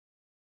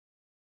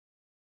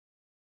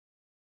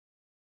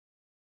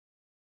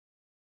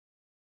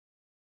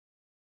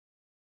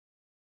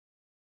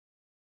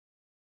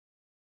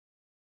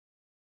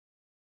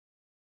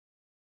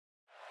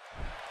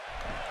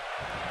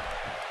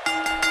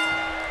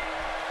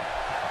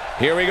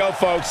Here we go,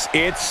 folks.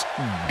 It's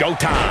go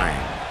time.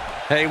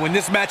 Hey, when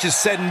this match is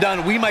said and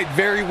done, we might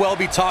very well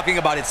be talking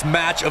about its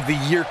match of the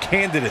year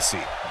candidacy.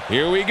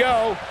 Here we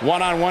go.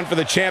 One-on-one for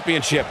the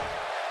championship.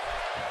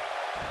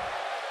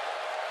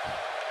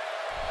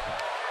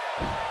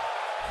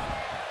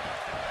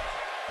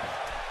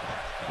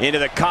 Into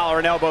the collar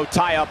and elbow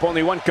tie-up.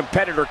 Only one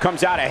competitor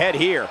comes out ahead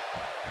here.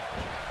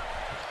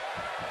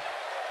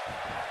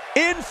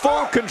 In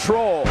full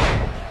control.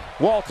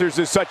 Walters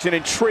is such an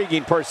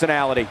intriguing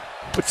personality.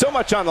 With so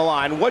much on the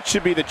line, what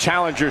should be the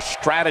challenger's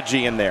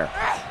strategy in there?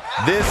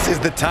 This is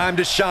the time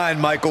to shine,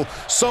 Michael.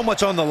 So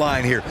much on the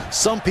line here.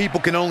 Some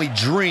people can only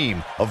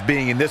dream of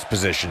being in this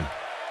position.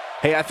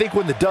 Hey, I think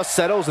when the dust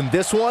settles in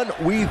this one,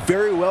 we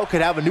very well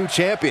could have a new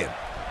champion.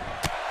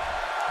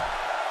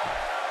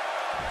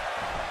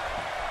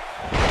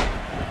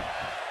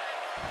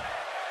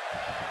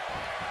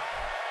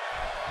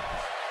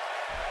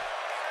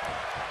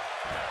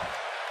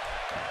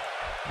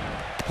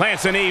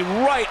 Plants a knee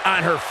right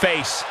on her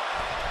face.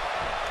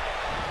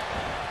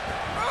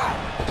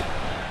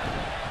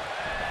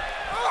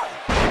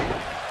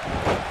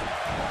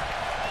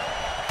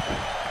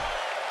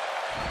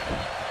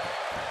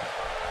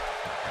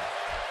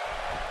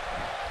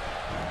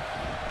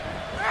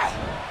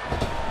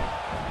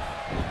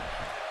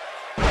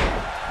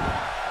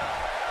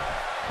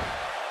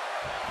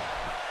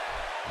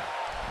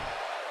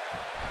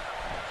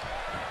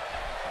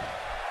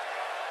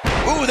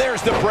 Ooh,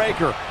 there's the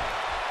breaker.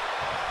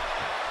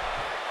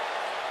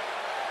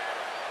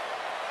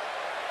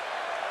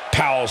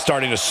 Powell's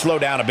starting to slow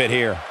down a bit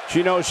here.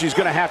 She knows she's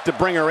going to have to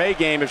bring her A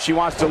game if she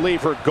wants to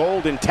leave her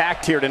gold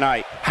intact here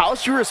tonight. How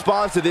she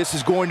responds to this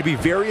is going to be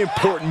very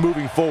important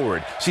moving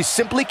forward. She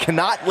simply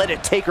cannot let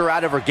it take her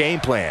out of her game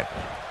plan.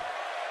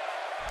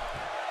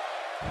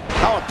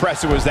 How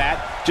impressive was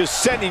that?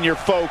 Just sending your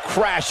foe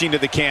crashing to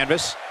the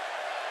canvas.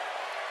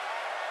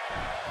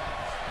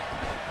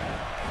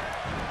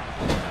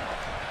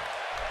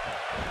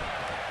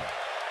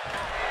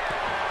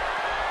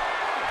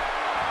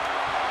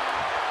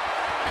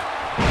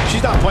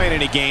 She's not playing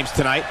any games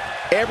tonight.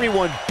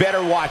 Everyone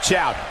better watch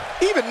out.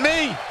 Even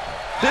me.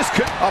 This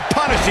could a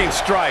punishing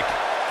strike.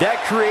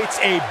 That creates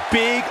a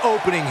big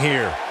opening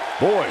here.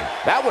 Boy,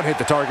 that one hit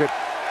the target.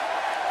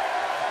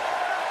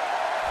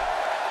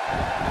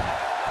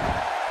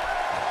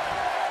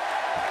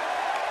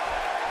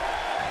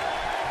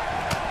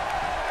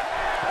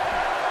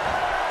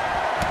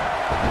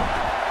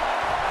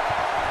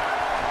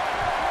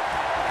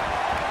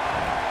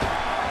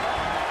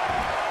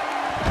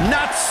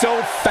 Not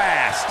so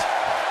fast.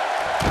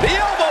 The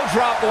elbow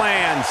drop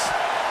lands.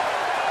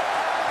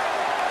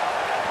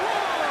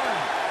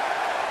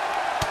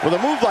 With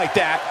a move like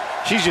that,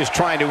 she's just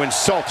trying to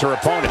insult her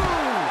opponent.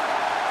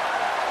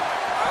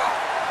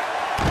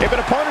 If an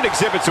opponent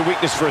exhibits a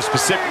weakness for a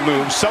specific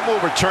move, some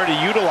will return to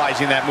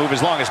utilizing that move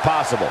as long as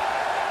possible.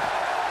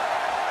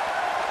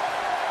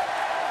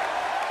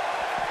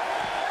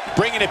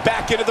 Bringing it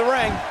back into the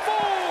ring.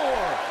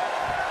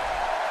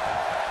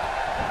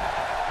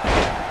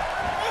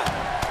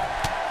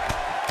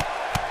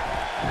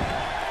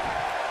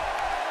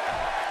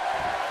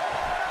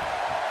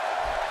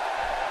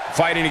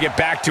 Fighting to get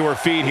back to her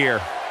feet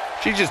here.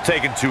 She's just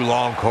taking too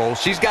long, Cole.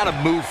 She's got to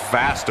move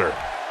faster.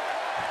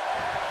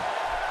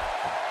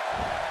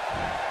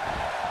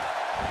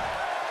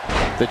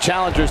 The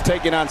challenger's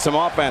taking on some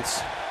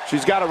offense.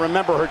 She's got to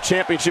remember her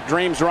championship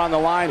dreams are on the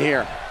line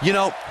here. You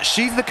know,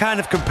 she's the kind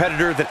of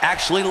competitor that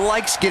actually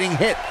likes getting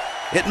hit.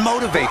 It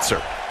motivates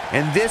her.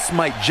 And this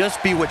might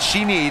just be what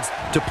she needs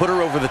to put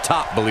her over the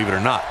top, believe it or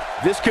not.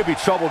 This could be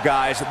trouble,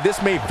 guys.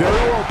 This may very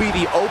well be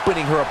the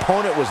opening her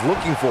opponent was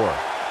looking for.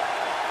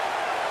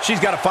 She's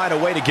got to find a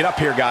way to get up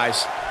here,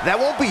 guys. That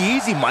won't be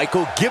easy,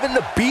 Michael, given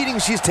the beating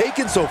she's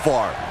taken so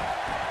far.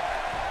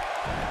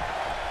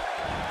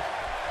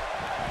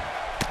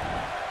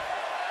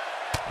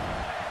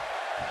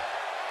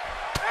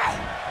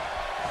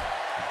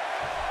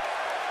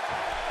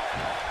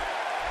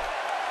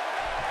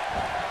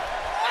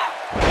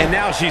 And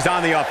now she's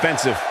on the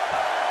offensive.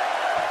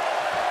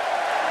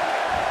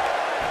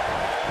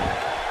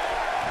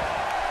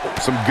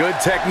 Some good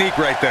technique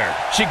right there.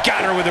 She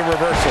got her with a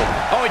reversal.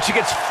 Oh, and she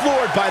gets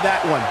floored by that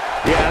one.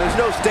 Yeah, there's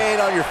no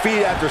staying on your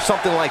feet after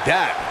something like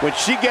that. When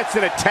she gets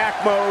in attack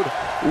mode,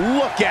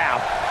 look out.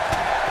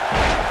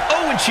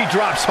 Oh, and she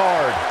drops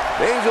hard.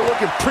 Things are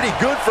looking pretty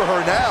good for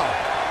her now.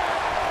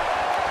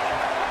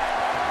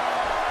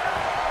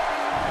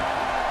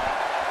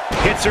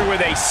 Hits her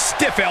with a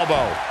stiff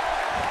elbow.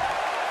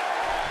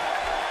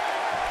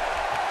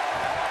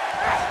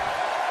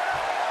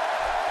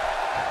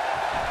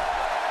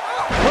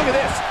 Look at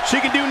this. She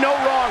can do no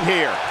wrong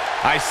here.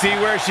 I see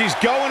where she's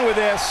going with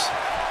this.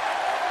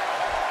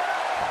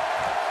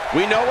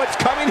 We know what's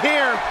coming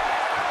here.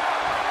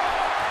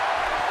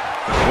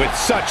 With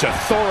such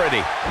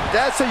authority.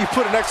 That's how you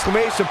put an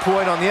exclamation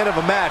point on the end of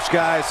a match,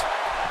 guys.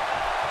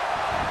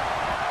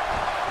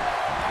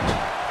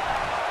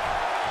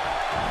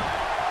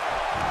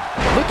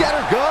 Look at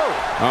her go.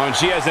 Oh, and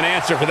she has an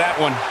answer for that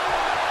one.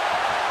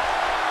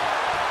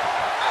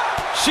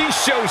 She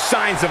shows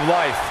signs of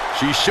life.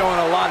 She's showing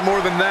a lot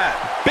more than that.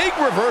 Big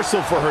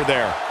reversal for her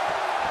there.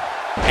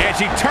 And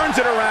she turns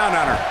it around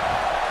on her.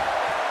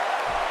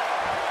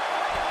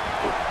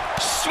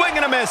 Swing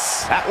and a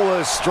miss. That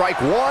was strike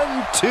 1,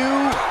 2,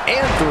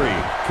 and 3.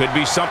 Could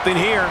be something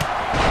here.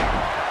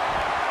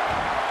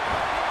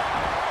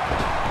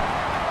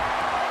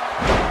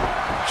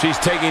 She's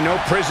taking no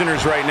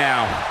prisoners right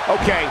now.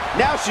 Okay,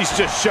 now she's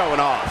just showing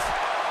off.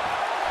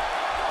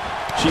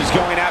 She's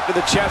going after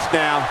the chest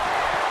now.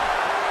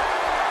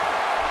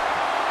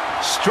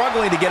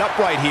 Struggling to get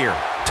upright here.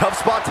 Tough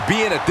spot to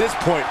be in at this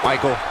point,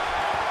 Michael.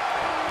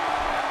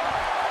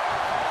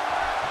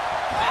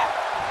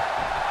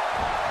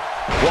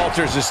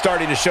 Walters is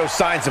starting to show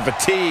signs of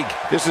fatigue.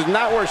 This is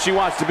not where she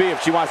wants to be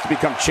if she wants to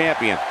become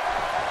champion.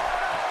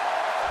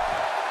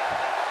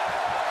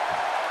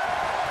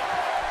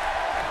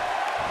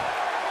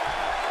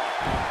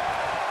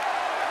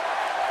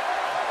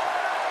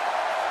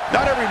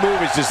 Not every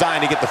move is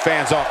designed to get the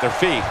fans off their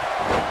feet.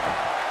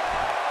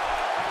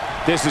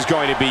 This is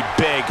going to be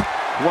big,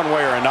 one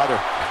way or another.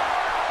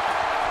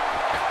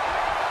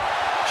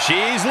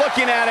 She's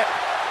looking at it.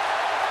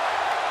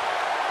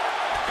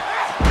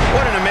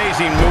 What an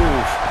amazing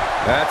move.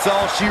 That's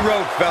all she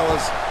wrote,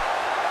 fellas.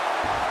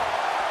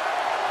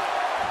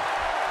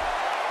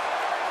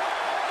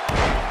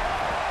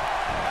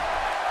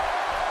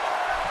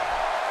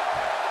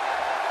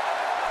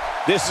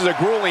 This is a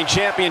grueling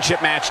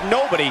championship match.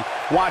 Nobody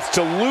wants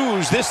to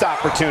lose this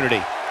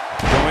opportunity.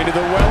 Going to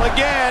the well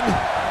again.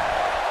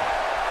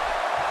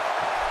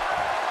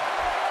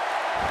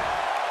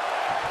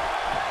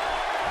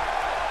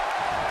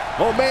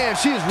 Oh, man,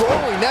 she is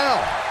rolling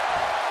now.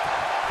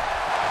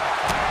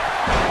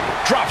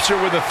 Drops her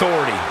with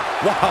authority.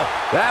 Wow,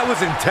 that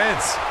was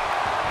intense.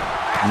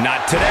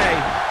 Not today.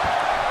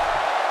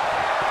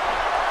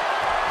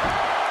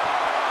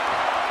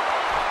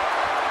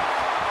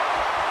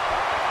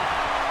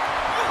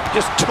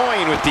 Just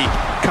toying with the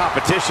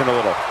competition a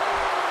little.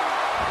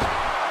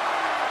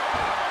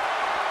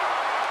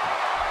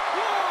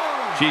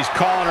 She's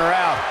calling her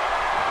out.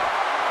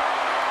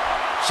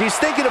 She's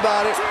thinking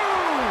about it.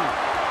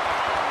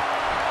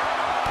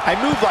 A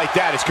move like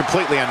that is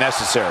completely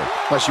unnecessary,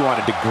 unless you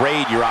want to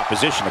degrade your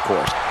opposition, of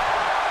course.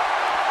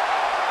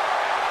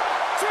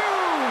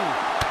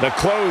 The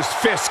closed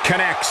fist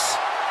connects.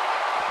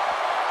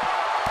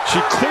 She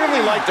clearly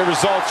liked the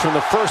results from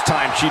the first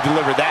time she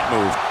delivered that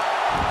move.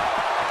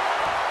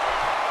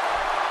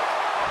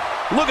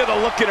 Look at the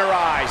look in her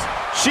eyes.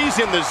 She's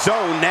in the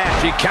zone now.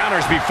 She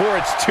counters before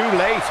it's too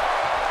late.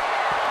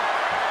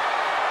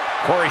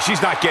 Corey, she's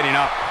not getting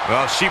up.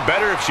 Well, she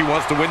better if she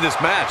wants to win this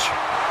match.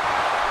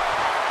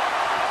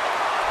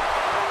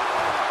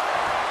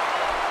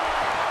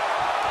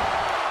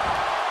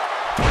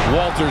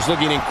 Walters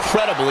looking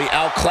incredibly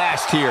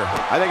outclassed here.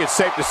 I think it's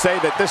safe to say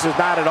that this is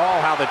not at all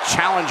how the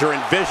challenger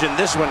envisioned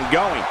this one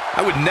going.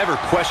 I would never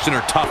question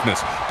her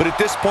toughness, but at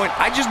this point,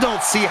 I just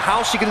don't see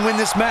how she can win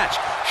this match.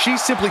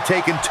 She's simply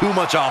taken too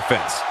much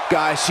offense.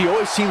 Guys, she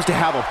always seems to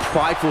have a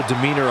prideful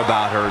demeanor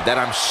about her that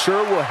I'm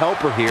sure will help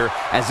her here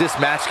as this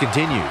match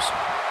continues.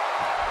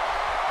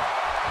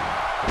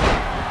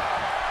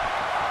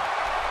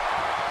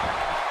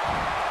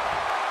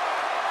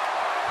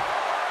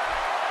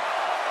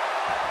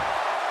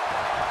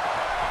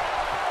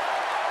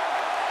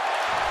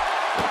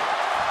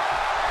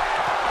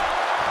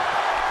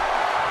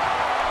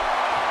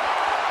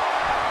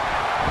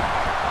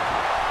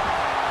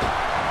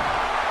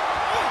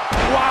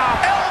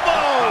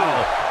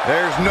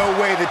 There's no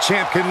way the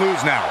champ can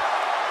lose now.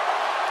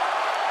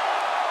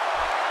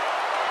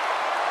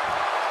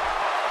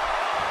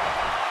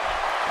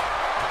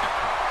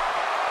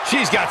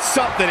 She's got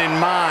something in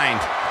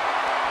mind.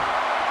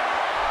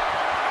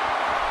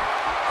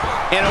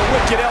 And a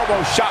wicked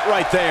elbow shot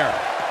right there.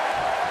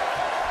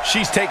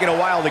 She's taking a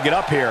while to get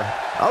up here.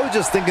 I was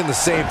just thinking the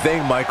same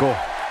thing, Michael.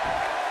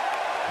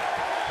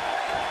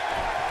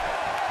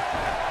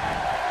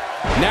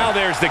 Now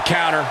there's the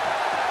counter.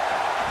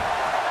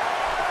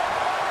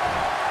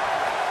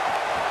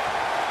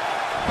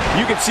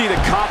 You can see the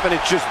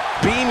confidence just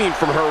beaming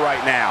from her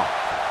right now.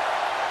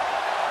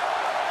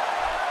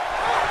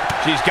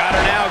 She's got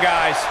her now,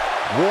 guys.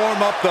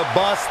 Warm up the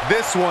bus.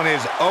 This one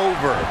is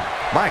over.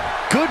 My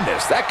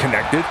goodness, that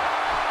connected.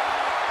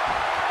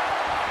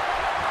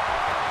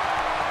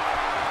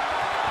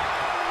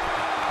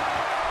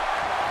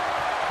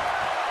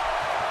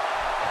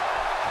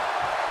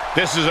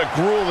 This is a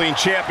grueling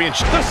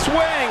championship. The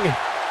swing!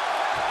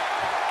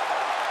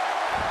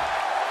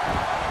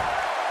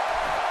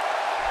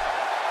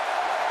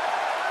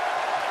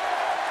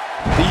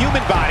 The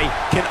human body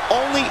can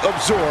only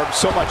absorb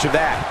so much of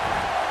that.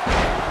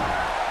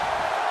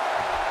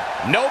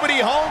 Nobody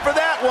home for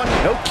that one.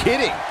 No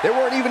kidding. There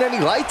weren't even any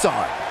lights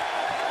on.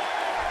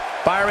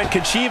 Byron,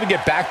 can she even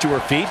get back to her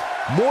feet?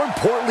 More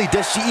importantly,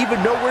 does she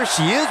even know where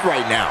she is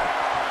right now?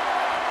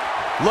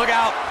 Look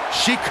out.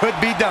 She could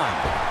be done.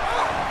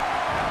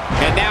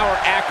 And now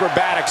her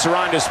acrobatics are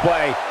on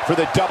display for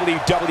the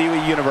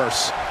WWE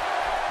Universe.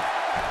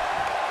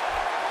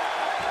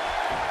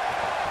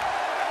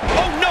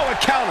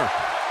 counter.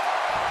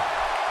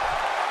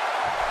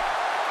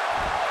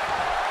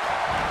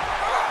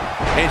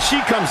 And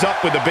she comes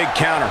up with a big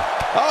counter.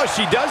 Oh,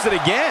 she does it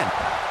again.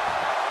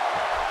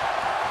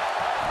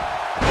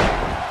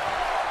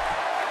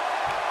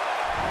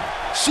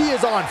 She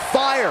is on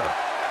fire.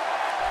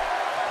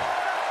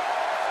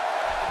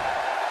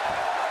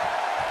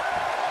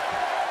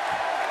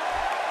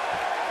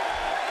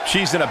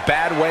 She's in a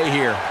bad way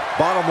here.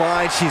 Bottom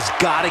line, she's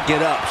got to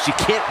get up. She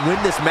can't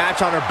win this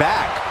match on her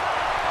back.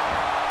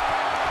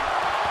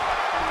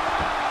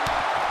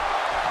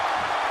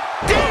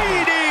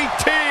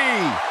 DDT!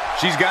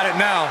 She's got it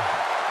now.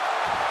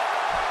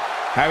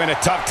 Having a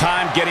tough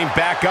time getting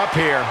back up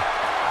here.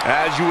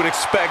 As you would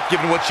expect,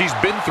 given what she's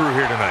been through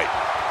here tonight.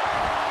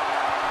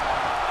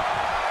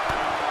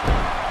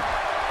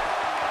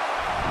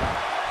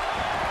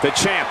 The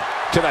champ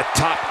to the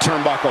top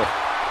turnbuckle.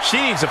 She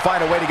needs to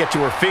find a way to get to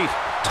her feet.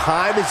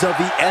 Time is of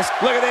the essence.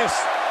 Look at this.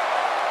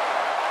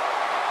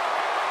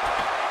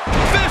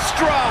 Fist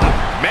drop!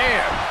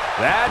 Man,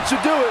 that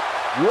should do it.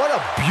 What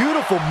a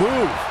beautiful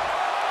move.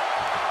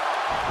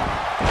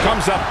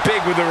 Comes up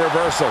big with the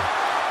reversal.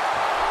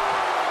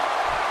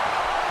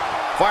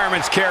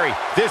 Fireman's carry.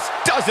 This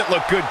doesn't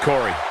look good,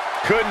 Corey.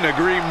 Couldn't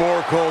agree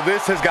more, Cole.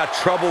 This has got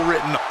trouble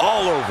written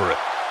all over it.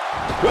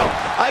 Well,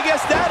 I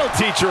guess that'll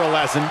teach her a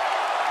lesson.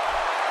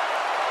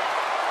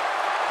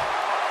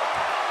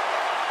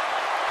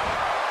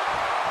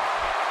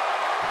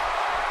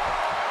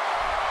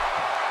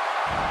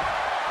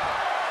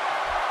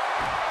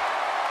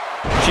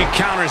 She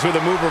counters with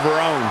a move of her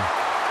own.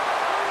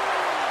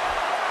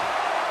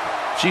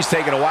 She's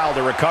taking a while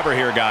to recover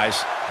here,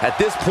 guys. At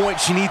this point,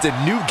 she needs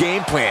a new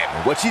game plan.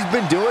 What she's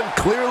been doing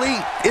clearly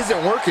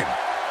isn't working.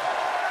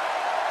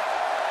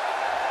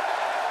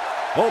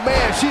 Oh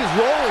man, she's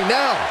rolling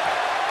now.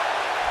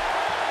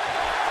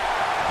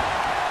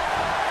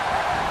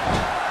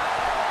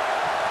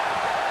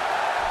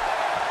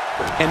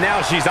 And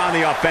now she's on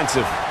the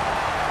offensive.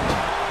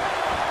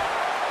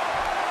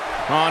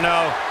 Oh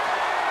no.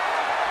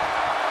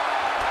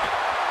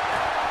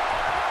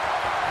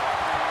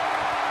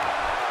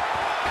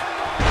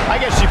 I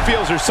guess she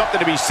feels there's something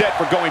to be said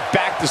for going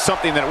back to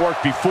something that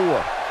worked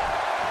before.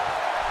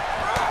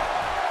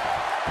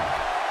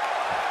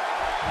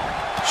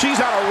 She's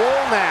on a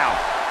roll now.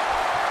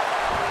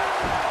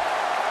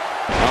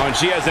 Oh, and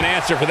she has an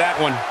answer for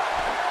that one.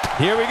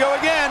 Here we go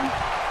again.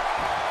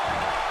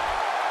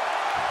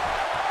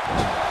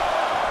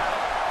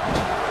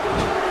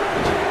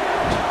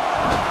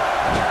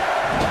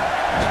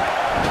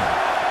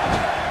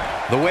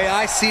 The way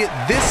I see it,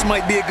 this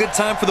might be a good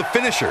time for the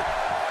finisher.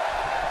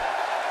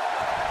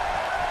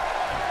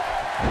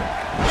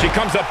 She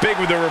comes up big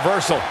with the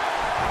reversal.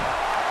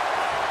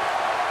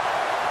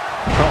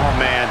 Oh,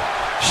 man.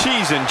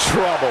 She's in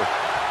trouble.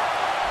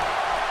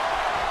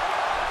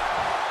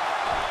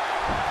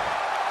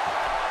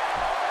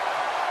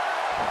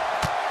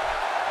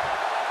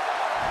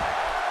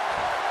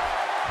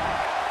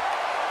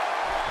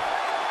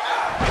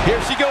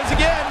 Here she goes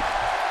again.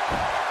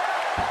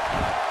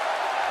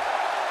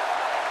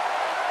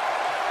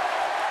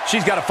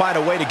 She's got to find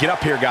a way to get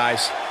up here,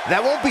 guys. That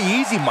won't be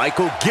easy,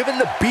 Michael,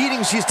 given the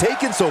beating she's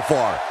taken so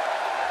far.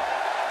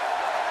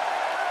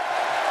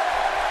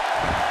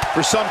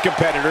 For some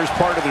competitors,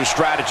 part of their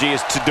strategy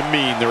is to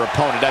demean their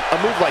opponent. A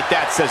move like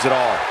that says it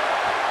all.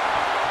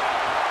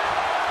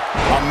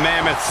 A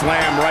mammoth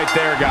slam right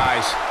there,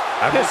 guys.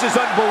 This is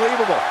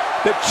unbelievable.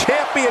 The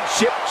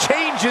championship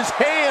changes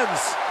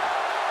hands.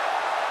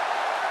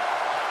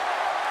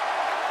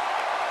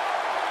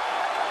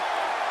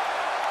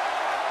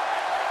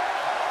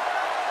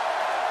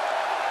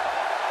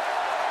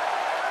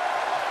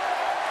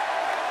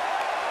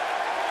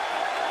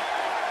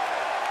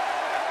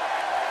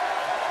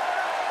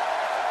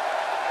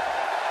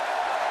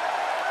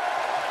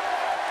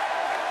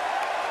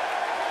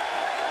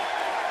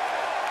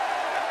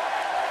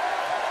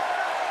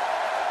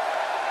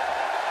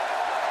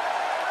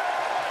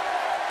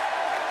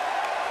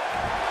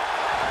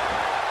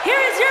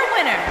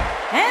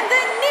 And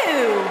the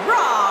new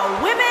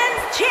Raw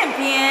Women's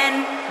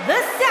Champion,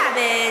 the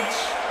Savage,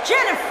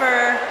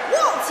 Jennifer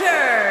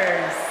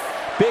Walters.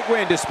 Big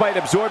win despite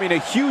absorbing a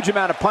huge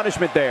amount of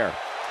punishment there.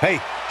 Hey,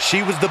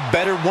 she was the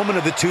better woman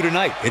of the two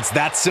tonight. It's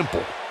that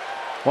simple.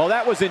 Well,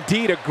 that was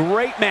indeed a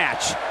great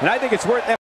match, and I think it's worth